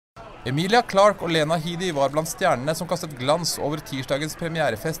Emilia Clarke og Lena Headey var blant stjernene som kastet glans over tirsdagens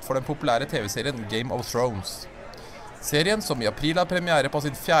premierefest for den populære TV-serien Game of Thrones. Serien, som i april har premiere på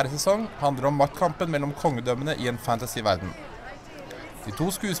sin 4. sesong, handler om maktkampen mellom kongedømmene i en fantasy-verden. De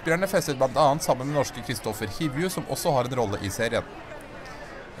to skuespillerne festet blant annet sammen med norske Kristoffer Hivju, som også har en rolle i serien.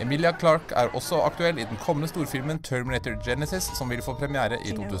 Emilia Clarke er også aktuell i den kommende storfilmen Terminator Genesis, som vil få premiere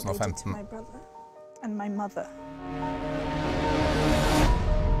i 2015.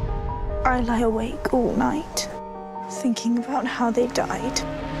 I lie awake all night, thinking about how they died.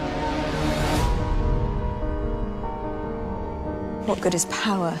 What good is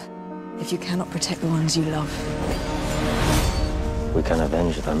power if you cannot protect the ones you love? We can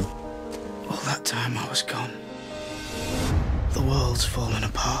avenge them. All that time I was gone. The world's fallen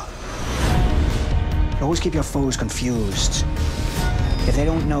apart. Always keep your foes confused. If they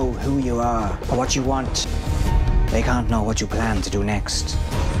don't know who you are or what you want, they can't know what you plan to do next.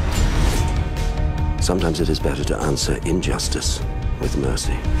 Sometimes it is better to answer injustice with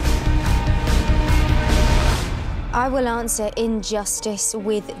mercy. I will answer injustice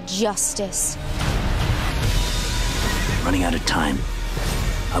with justice. We're running out of time.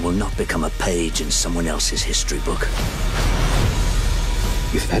 I will not become a page in someone else's history book.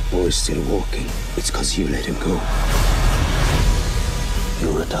 If that boy's still walking, it's because you let him go.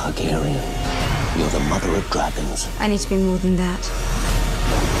 You're a Targaryen. You're the mother of dragons. I need to be more than that.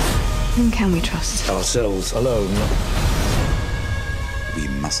 Whom can we trust? Ourselves alone. We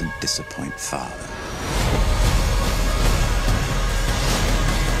mustn't disappoint Father.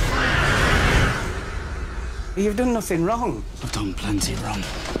 You've done nothing wrong. I've done plenty wrong.